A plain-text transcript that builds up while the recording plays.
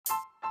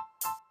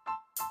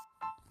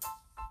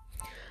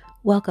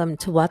Welcome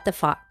to What the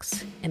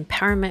Fox,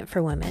 Empowerment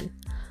for Women.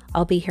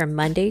 I'll be here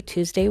Monday,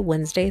 Tuesday,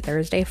 Wednesday,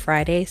 Thursday,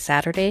 Friday,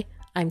 Saturday.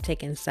 I'm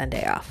taking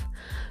Sunday off.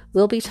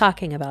 We'll be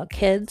talking about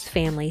kids,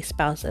 family,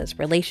 spouses,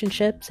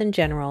 relationships in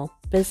general,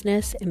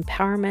 business,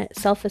 empowerment,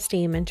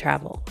 self-esteem, and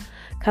travel.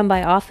 Come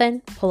by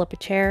often, pull up a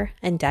chair,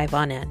 and dive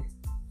on in.